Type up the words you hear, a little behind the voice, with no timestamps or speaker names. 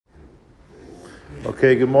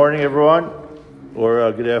Okay, good morning, everyone,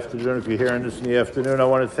 or good afternoon if you're hearing this in the afternoon. I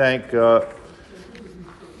want to thank,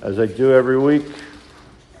 as I do every week,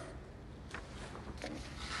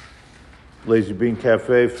 Lazy Bean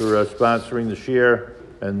Cafe for sponsoring the share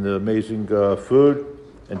and the amazing food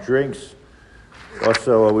and drinks.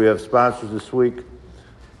 Also, we have sponsors this week.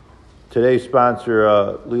 Today's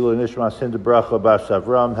sponsor, Lila Nishmas Hinda Bracha Bas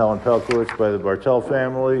Avram, Helen Pelkowitz by the Bartel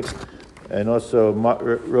family, and also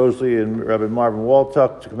Rosalie and Rabbi Marvin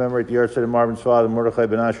Waltuck to commemorate the yahrzeit of Marvin's father, Mordechai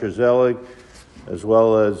Ben Asher Zelig, as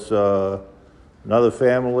well as another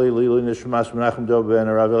family, Lila Nishmas Menachem Dov Ben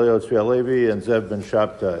Rav Elio Tzvi Levi and Zev Ben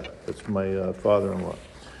Shabtai. That's my father-in-law.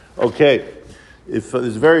 Okay, there's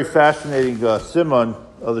a very fascinating simon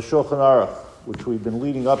of the Shulchan Aruch, which we've been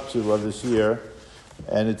leading up to this year,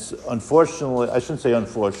 and it's unfortunately, I shouldn't say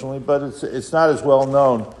unfortunately, but it's not as well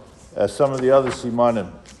known as some of the other simanim.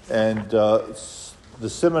 And the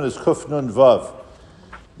simon is Kuf Nun Vav.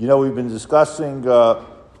 You know, we've been discussing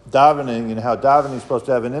davening and how davening is supposed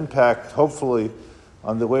to have an impact, hopefully,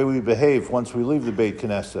 on the way we behave once we leave the Beit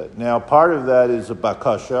Knesset. Now, part of that is a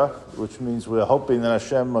bakasha, which means we're hoping that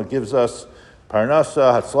Hashem gives us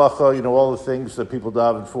parnasa, hatzlacha, all the things that people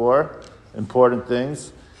daven for, important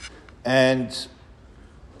things. And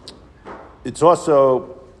it's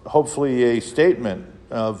also, hopefully, a statement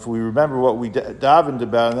of we remember what we davened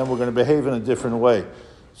about, and then we're going to behave in a different way.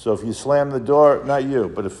 So if you slam the door, not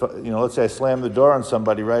you, but if let's say I slammed the door on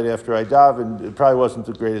somebody right after I davened, it probably wasn't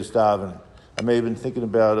the greatest davening. I may have been thinking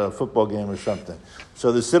about a football game or something.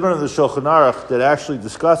 So the simon of the Shulchan Aruch that actually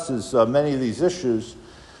discusses many of these issues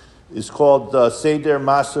is called Seder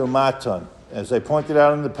Maso Matan. As I pointed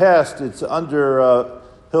out in the past, it's under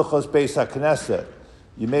Hilchos Beis HaKnesset.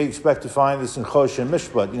 You may expect to find this in Chosh and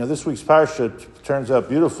Mishpat. This week's parsha turns out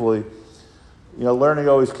beautifully. Learning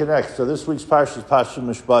always connects. So this week's parsha is Parsha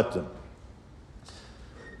Mishpatim.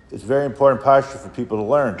 It's a very important parsha for people to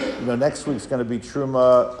learn. Next week's going to be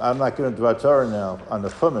Truma. I'm not going to do Torah now on the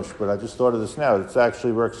Chumash, but I just thought of this now. It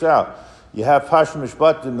actually works out. You have Parsha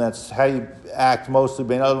Mishpatim. That's how you act mostly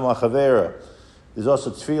Bein Adam LaChavera. There's also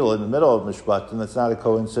tefillah in the middle of Mishpat, and that's not a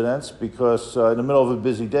coincidence because in the middle of a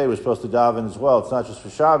busy day we're supposed to daven as well. It's not just for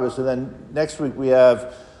Shabbos. And then next week we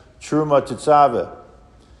have Truma Tetzaveh.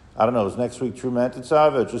 I don't know, is next week Truma and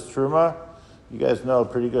Tetzaveh, just Truma? You guys know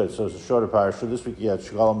pretty good. So it's a shorter parasha. This week you have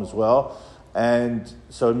Shalom as well. And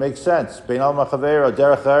so it makes sense. Bein Al Machavera,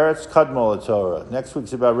 Derech Eretz, Kadmol Torah. Next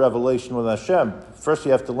week's about revelation with Hashem. First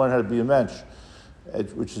you have to learn how to be a mensch,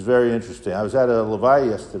 which is very interesting. I was at a Levi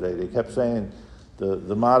yesterday. They kept saying,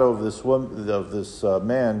 the motto of this woman,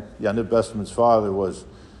 man, Yaniv Bestman's father, was,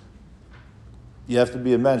 you have to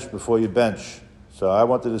be a mensch before you bench. So I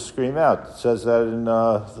wanted to scream out. It says that in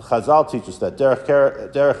Chazal teaches that. Derech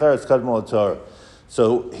Eretz Kadmol Torah.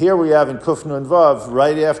 So here we have in Kuf Nun Vav,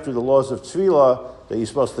 right after the laws of Tefillah, that you're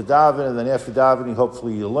supposed to daven, and then after davening,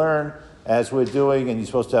 hopefully you learn, as we're doing, and you're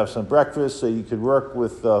supposed to have some breakfast so you could work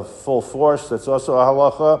with full force. That's also a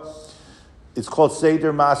halacha. It's called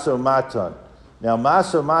Seder Maso Matan. Now,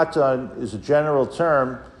 Maso Matan is a general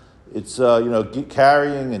term. It's,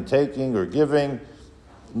 carrying and taking or giving. It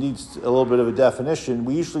needs a little bit of a definition.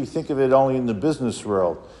 We usually think of it only in the business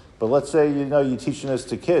world. But let's say, you're teaching this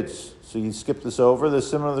to kids. So you skip this over, the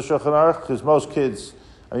simon of the Shulchan Aruch, because most kids,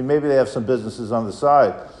 maybe they have some businesses on the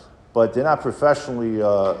side, but they're not professionally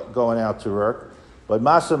going out to work. But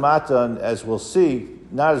Maso Matan, as we'll see,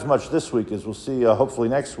 not as much this week as we'll see hopefully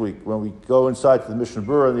next week when we go inside to the Mishnah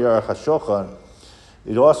Berurah and the Aruch HaShulchan.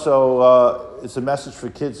 It also, it's a message for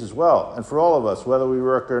kids as well, and for all of us, whether we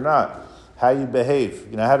work or not, how you behave.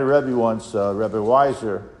 I had a Rebbe once, Rebbe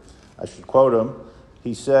Weiser, I should quote him.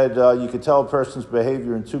 He said, you can tell a person's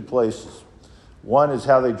behavior in two places. One is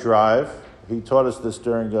how they drive. He taught us this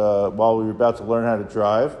while we were about to learn how to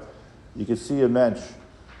drive. You could see a mensch.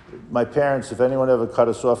 My parents, if anyone ever cut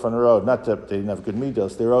us off on the road, not that they didn't have good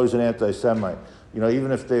midos, they were always an anti-Semite.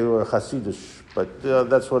 Even if they were Hasidish, but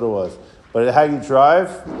that's what it was. But how you drive,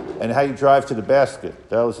 and how you drive to the basket.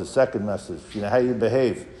 That was the second message. How you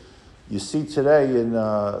behave. You see today in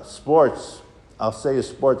sports, I'll say a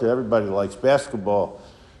sport that everybody likes, basketball.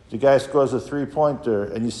 The guy scores a three-pointer,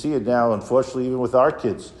 and you see it now, unfortunately, even with our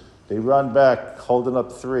kids. They run back, holding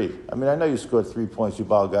up three. I know you scored 3 points, you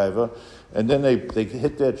bal gaiva, and then they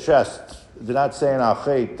hit their chest. They're not saying I'll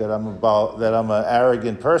hate that I'm an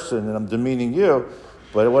arrogant person and I'm demeaning you.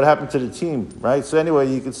 But what happened to the team, right? So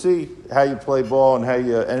anyway, you can see how you play ball and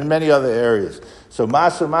and many other areas. So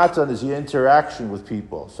Maso Matan is the interaction with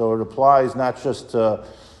people. So it applies not just to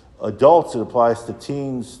adults, it applies to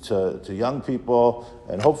teens, to young people,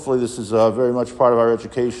 and hopefully this is very much part of our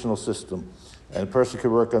educational system. and a person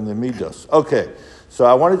can work on the midos. Okay, so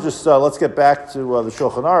I want to just, let's get back to the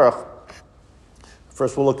Shulchan Aruch.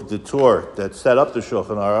 First we'll look at the Torah that set up the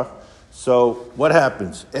Shulchan Aruch. So what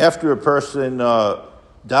happens? After a person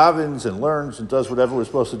davens and learns and does whatever we're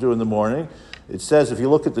supposed to do in the morning, it says, if you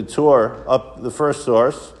look at the Torah, up the first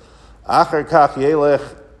source, Achar kach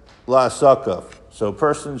yelech la'asakav. So a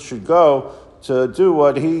person should go to do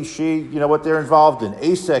what he, she, what they're involved in.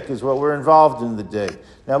 Asek is what we're involved in the day.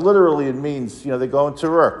 Now, literally, it means, they go into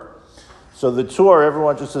work. So the Torah,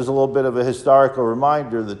 everyone, just as a little bit of a historical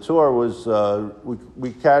reminder, the Torah was,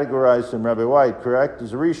 we categorized him, Rabbi White, correct,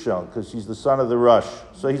 as a Rishon, because he's the son of the Rush.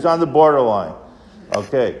 So he's on the borderline.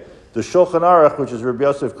 Okay. The Shulchan Aruch, which is Rabbi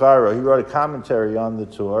Yosef Karo, he wrote a commentary on the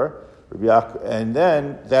Torah, and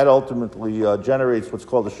then that ultimately generates what's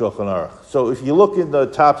called the Shulchan Aruch. So if you look in the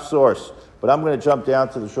top source, but I'm going to jump down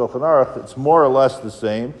to the Shulchan Aruch, it's more or less the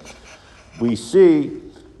same. We see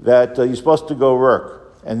that you're supposed to go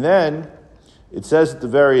work. And then it says at the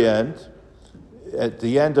very end,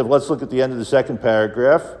 let's look at the end of the second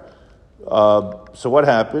paragraph. So what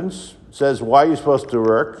happens? It says, why are you supposed to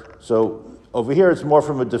work? So over here, it's more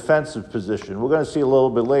from a defensive position. We're going to see a little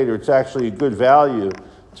bit later, it's actually a good value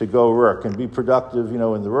to go work and be productive, in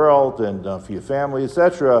the world and for your family,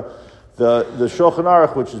 etc. The Shulchan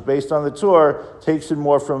Aruch, which is based on the Torah, takes it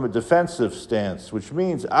more from a defensive stance, which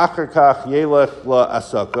means Achar kach yelech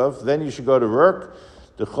la'asakav. Then you should go to work.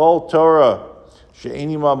 The Chol Torah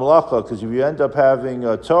she'eni ma'malacha, because if you end up having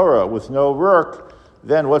a Torah with no work,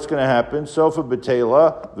 then what's going to happen? Sofa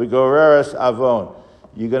betela v'goreres avon.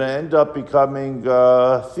 You're going to end up becoming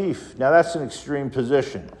a thief. Now that's an extreme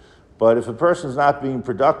position. But if a person's not being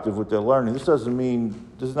productive with their learning, this is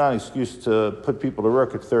not an excuse to put people to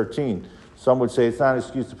work at 13. Some would say it's not an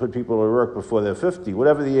excuse to put people to work before they're 50.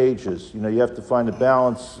 Whatever the age is, you have to find a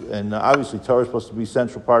balance. And obviously Torah is supposed to be a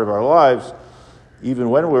central part of our lives, even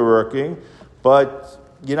when we're working. But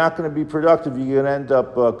you're not going to be productive. You're going to end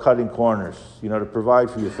up cutting corners, to provide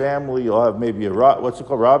for your family. You'll have maybe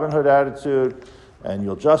Robin Hood attitude, and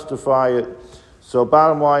you'll justify it. So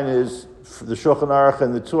bottom line is, the Shulchan Aruch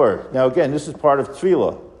and the Torah. Now again, this is part of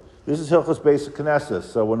Tefillah. This is Hilchos Basic Knesset.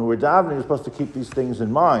 So when we're davening, we're supposed to keep these things in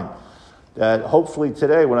mind. That hopefully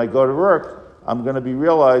today, when I go to work, I'm going to be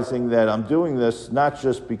realizing that I'm doing this not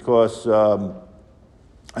just because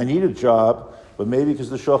I need a job, but maybe because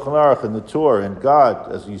the Shulchan Aruch and the Torah and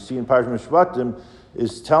God, as you see in Parashat Mishpatim,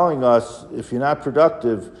 is telling us if you're not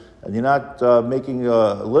productive and you're not making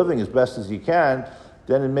a living as best as you can,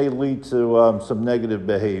 then it may lead to some negative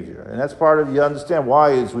behavior. And that's part of, you understand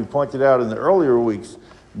why, as we pointed out in the earlier weeks,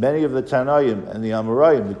 many of the Tanaim and the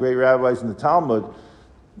Amoraim, the great rabbis in the Talmud,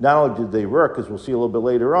 not only did they work, as we'll see a little bit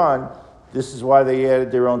later on, this is why they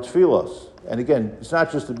added their own tefillos. And again, it's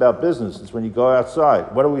not just about business, it's when you go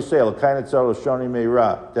outside. What do we say? L'kain etzar l'shoni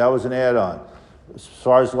meira. That was an add-on. As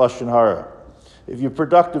far as Lashon Hara. If you're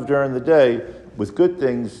productive during the day, with good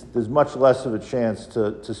things, there's much less of a chance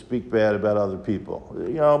to speak bad about other people.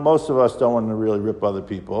 Most of us don't want to really rip other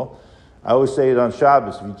people. I always say it on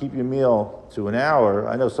Shabbos, if you keep your meal to an hour,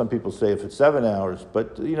 I know some people say if it's 7 hours,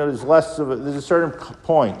 but there's a certain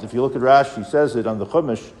point. If you look at Rashi, he says it on the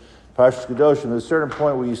Chumash, Parshas Kedoshim, there's a certain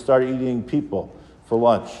point where you start eating people for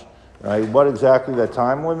lunch. Right? What exactly that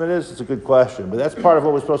time limit is, it's a good question. But that's part of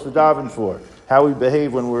what we're supposed to daven for, how we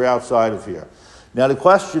behave when we're outside of here. Now the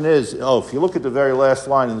question is, if you look at the very last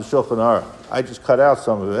line in the Shulchan Aruch, I just cut out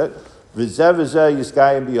some of it. V'zeh v'zeh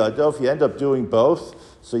yiskayim biyado. If you end up doing both,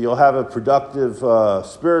 so you'll have a productive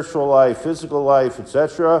spiritual life, physical life,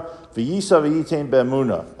 etc. V'yisa v'yitain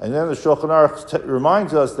be'emunah. And then the Shulchan Aruch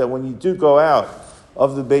reminds us that when you do go out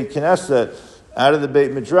of the Beit Knesset, out of the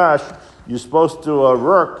Beit Midrash, you're supposed to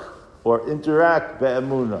work or interact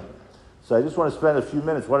be'emunah. So I just want to spend a few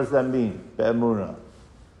minutes. What does that mean, be'emunah?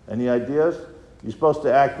 Any ideas? You're supposed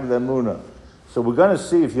to act with emunah. So we're going to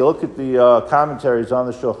see, if you look at the commentaries on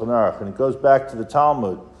the Shulchan Aruch, and it goes back to the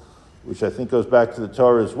Talmud, which I think goes back to the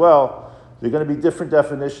Torah as well, there are going to be different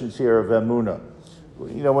definitions here of emunah.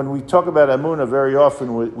 When we talk about emunah, very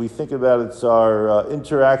often we think about it's our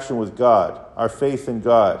interaction with God, our faith in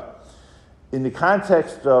God. In the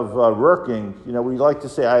context of working, we like to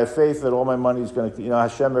say, I have faith that all my money is going to,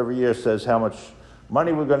 Hashem every year says how much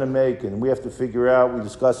money we're going to make, and we have to figure out, we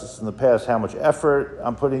discussed this in the past, how much effort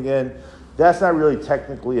I'm putting in. That's not really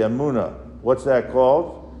technically emunah. What's that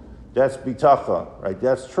called? That's bitacha, right?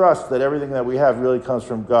 That's trust that everything that we have really comes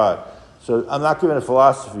from God. So I'm not giving a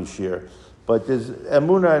philosophy share, but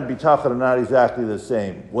emunah and bitacha are not exactly the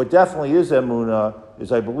same. What definitely is emunah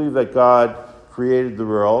is I believe that God created the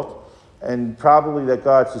world, and probably that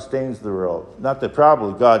God sustains the world. Not that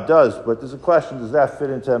probably God does, but there's a question, does that fit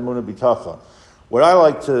into emunah bitacha?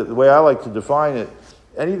 The way I like to define it,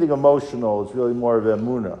 anything emotional is really more of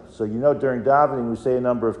emunah. So during davening we say a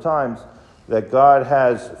number of times that God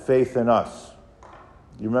has faith in us.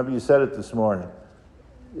 You remember you said it this morning,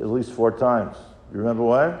 at least 4 times. You remember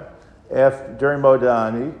when? During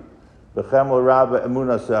Modani, B'chem l'rabba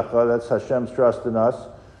emunasecha, that's Hashem's trust in us.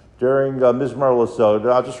 During Mizmar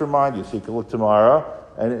L'Soda, I'll just remind you so you can look tomorrow.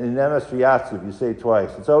 And in Emes V'yatziv, you say it twice.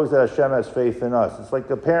 It's always that Hashem has faith in us. It's like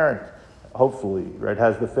a parent, hopefully, right,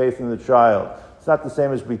 has the faith in the child. It's not the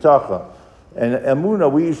same as bitachon. And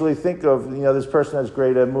emunah, we usually think of, this person has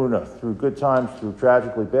great emunah through good times, through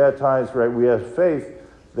tragically bad times, right? We have faith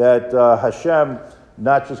that Hashem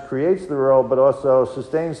not just creates the world, but also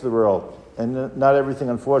sustains the world. And not everything,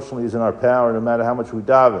 unfortunately, is in our power, no matter how much we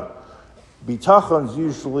daven. Bitachon is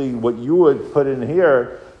usually what you would put in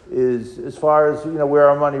here is as far as, where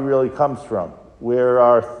our money really comes from. Where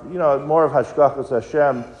our, more of Hashgachas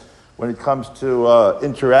Hashem when it comes to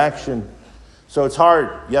interaction. So it's hard.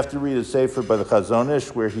 You have to read a sefer by the Chazon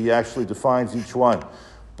Ish where he actually defines each one.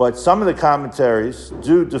 But some of the commentaries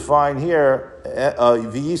do define here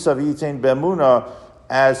V'yisav yitain be'emunah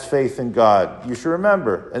as faith in God. You should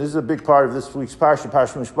remember, and this is a big part of this week's Parsha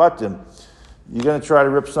Mishpatim, you're going to try to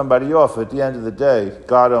rip somebody off. At the end of the day,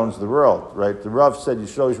 God owns the world, right? The Rav said you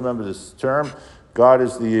should always remember this term. God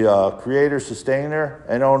is the creator, sustainer,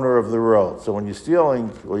 and owner of the world. So when you're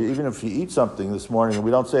stealing, or even if you eat something this morning and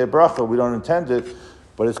we don't say a bracha, we don't intend it,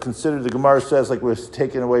 but it's considered, the Gemara says, like we're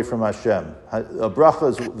taken away from Hashem. A bracha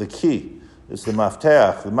is the key. It's the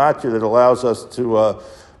mafteach, the matir that allows us to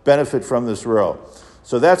benefit from this world.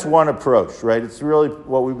 So that's one approach, right? It's really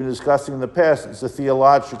what we've been discussing in the past. It's a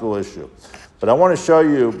theological issue. But I want to show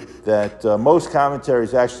you that most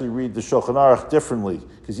commentaries actually read the Shulchan Aruch differently,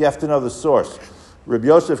 because you have to know the source. Rabbi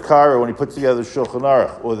Yosef Karo, when he put together the Shulchan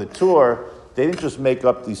Aruch, or the Torah, they didn't just make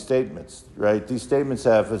up these statements, right? These statements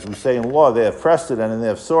have, as we say in law, they have precedent and they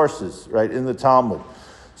have sources, right, in the Talmud.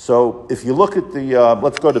 So if you look at the,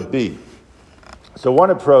 let's go to B. So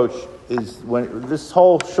one approach is when this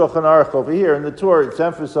whole Shulchan Aruch over here in the Torah, it's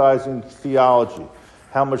emphasizing theology.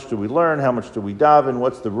 How much do we learn? How much do we daven?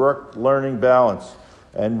 What's the work-learning balance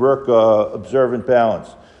and work-observant balance?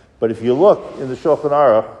 But if you look in the Shulchan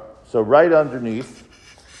Aruch, so right underneath,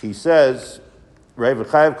 he says, right,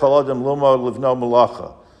 v'chayev kol adam lumod livno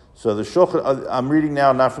malacha. So the Shulchan, I'm reading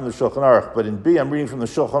now not from the Shulchan Aruch, but in B, I'm reading from the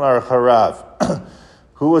Shulchan Aruch Harav.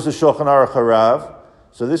 Who was the Shulchan Aruch Harav?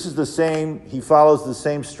 So this is the same, he follows the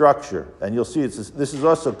same structure. And you'll see, this is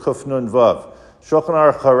also Kuf Nun Vav. Shulchan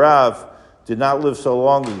Aruch Harav did not live so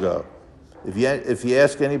long ago. If you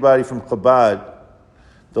ask anybody from Chabad,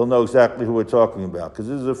 they'll know exactly who we're talking about, because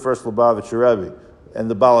this is the first Lubavitcher Rebbe, and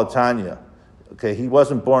the Baal HaTanya. Okay, he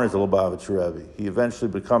wasn't born as a Lubavitcher Rebbe. He eventually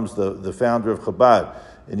becomes the founder of Chabad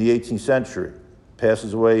in the 18th century.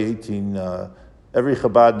 Passes away every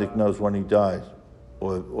Chabadnik knows when he died,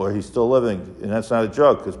 or he's still living, and that's not a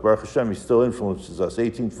joke, because Baruch Hashem, he still influences us.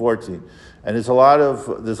 1814, and there's a lot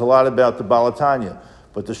about the Baal HaTanya.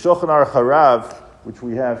 But the Shulchan Aruch Harav, which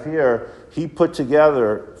we have here, he put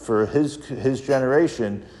together for his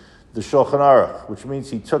generation the Shulchan Aruch, which means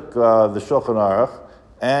he took the Shulchan Aruch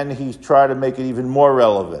and he tried to make it even more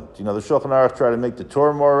relevant. The Shulchan Aruch tried to make the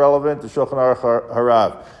Torah more relevant, the Shulchan Aruch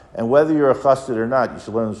Harav. And whether you're a chassid or not, you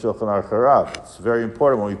should learn the Shulchan Aruch Harav. It's very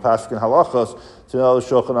important when we paskin halachos to know the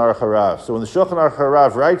Shulchan Aruch Harav. So when the Shulchan Aruch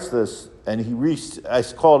Harav writes this, and I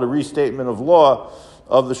call it a restatement of law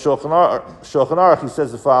of the Shulchan Aruch, he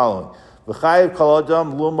says the following: V'chayev kol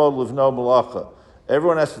adam lumod livno malacha.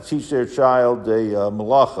 Everyone has to teach their child a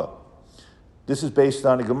malacha. This is based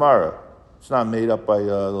on a Gemara. It's not made up by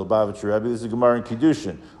the Lubavitcher Rebbe. This is a Gemara in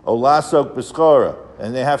Kiddushin. Olasok b'schora,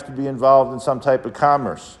 and they have to be involved in some type of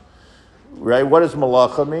commerce. Right? What does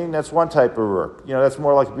malacha mean? That's one type of work. That's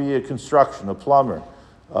more like be a construction, a plumber,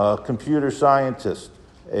 a computer scientist,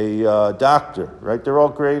 a doctor. Right? They're all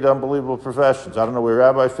great, unbelievable professions. I don't know where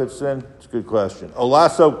rabbi fits in. It's a good question.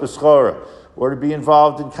 Olasok b'schora, or to be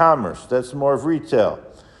involved in commerce. That's more of retail.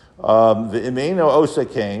 V'imeno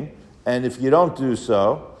osakain, and if you don't do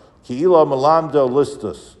so, ki'ilo malamdo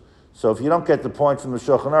listus. So if you don't get the point from the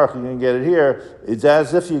Shulchan Aruch, you're going to get it here. It's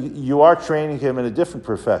as if you are training him in a different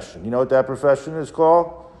profession. You know what that profession is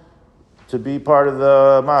called? To be part of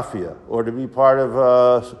the mafia, or to be part of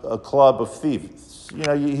a club of thieves.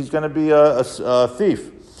 He's going to be a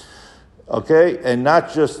thief. Okay, and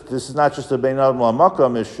this is not just a Bein Adam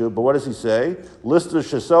L'Makam issue, but what does he say? Listus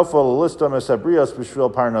shesofo l'listam esabrios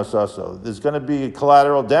b'shvil parnasaso. There's going to be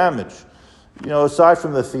collateral damage. Aside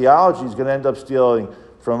from the theology, he's going to end up stealing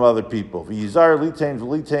from other people. V'yizar litein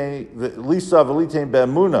lisa v'litein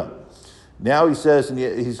be'emuna. Now he says, and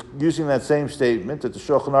he's using that same statement that the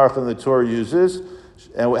Shulchan Aruch and the Torah uses.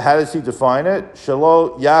 And how does he define it?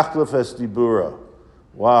 Shelo yachlef es dibura.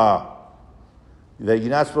 Wow. That you're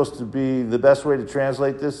not supposed to be, the best way to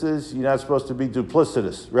translate this is, you're not supposed to be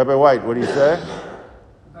duplicitous. Rabbi White, what do you say?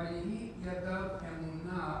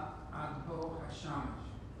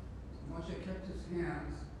 Moshe kept his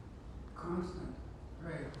hands constant.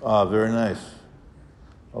 Ah, very nice.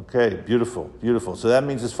 Okay, beautiful, beautiful. So that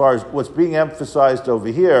means as far as what's being emphasized over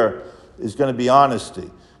here is going to be honesty.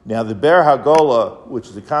 Now, the Ber Hagola, which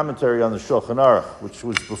is a commentary on the Shulchan Aruch, which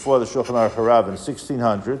was before the Shulchan Aruch Harav in the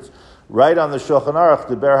 1600s, right on the Shulchan Aruch,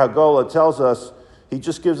 the Ber Hagola tells us, he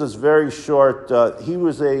just gives us very short, he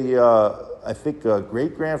was I think a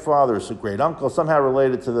great-grandfather, or a great-uncle, somehow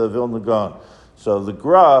related to the Vilna Gaon. So the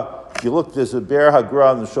Gra, if you look, there's a Ber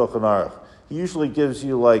HaGra in the Shulchan Aruch. He usually gives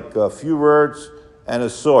you like a few words and a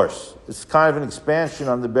source. It's kind of an expansion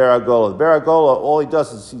on the Ber HaGola. The Ber HaGola, all he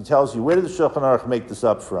does is he tells you, where did the Shulchan Aruch make this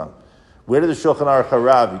up from? Where did the Shulchan Aruch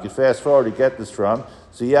Harav? You can fast forward to get this from.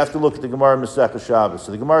 So you have to look at the Gemara Masechah Shabbos.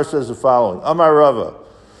 So the Gemara says the following, Amar Rava.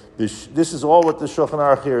 This is all what the Shulchan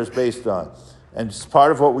Aruch here is based on. And it's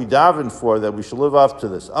part of what we daven for, that we should live up to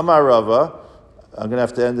this. Amar Rava, I'm going to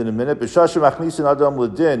have to end in a minute.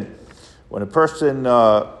 When a person,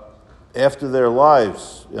 after their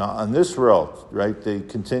lives, on this world, right, they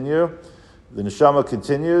continue, the neshama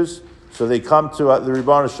continues, so they come to the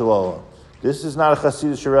Ribbon Shalom. This is not a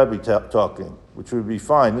Hasidic Rebbe talking, which would be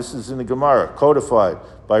fine. This is in the Gemara, codified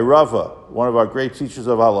by Rava, one of our great teachers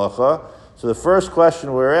of halacha. So the first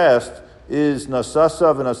question we're asked is,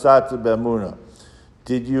 Nasasa v'nasata be'emunah.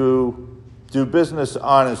 Did you do business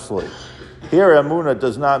honestly? Here, emunah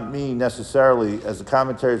does not mean necessarily, as the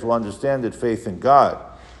commentaries will understand it, faith in God.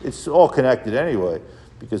 It's all connected anyway,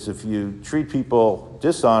 because if you treat people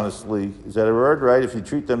dishonestly, is that a word, right? If you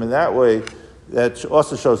treat them in that way, that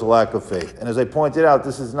also shows a lack of faith. And as I pointed out,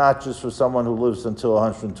 this is not just for someone who lives until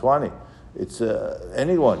 120. It's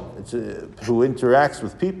anyone who interacts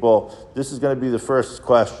with people. This is going to be the first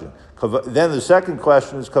question. Then the second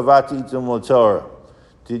question is, Kavati itim l'Torah.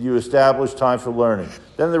 Did you establish time for learning?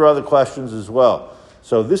 Then there are other questions as well.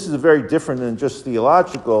 So this is very different than just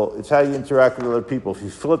theological. It's how you interact with other people. If you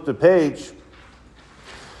flip the page,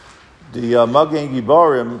 the Magen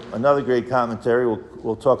Giborim, another great commentary,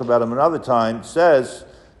 we'll talk about him another time, says,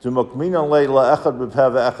 which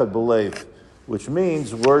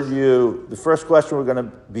means, the first question we're going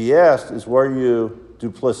to be asked is, were you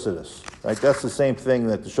duplicitous? Right? That's the same thing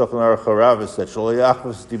that the Shulchan Aruch Harav said,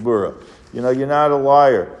 Shaliachas Dibura. You're not a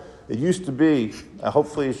liar. It used to be,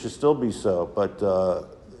 hopefully it should still be so, but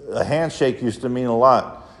a handshake used to mean a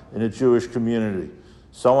lot in a Jewish community.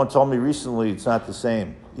 Someone told me recently it's not the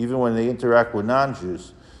same. Even when they interact with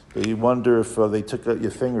non-Jews, you wonder if they took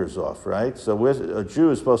your fingers off, right? So a Jew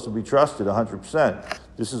is supposed to be trusted 100%.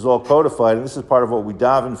 This is all codified, and this is part of what we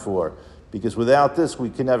daven for. Because without this, we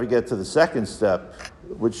can never get to the second step,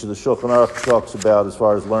 which the Shulchan Aruch talks about as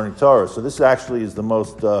far as learning Torah. So this actually is the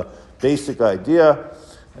most basic idea,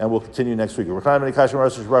 and we'll continue next week.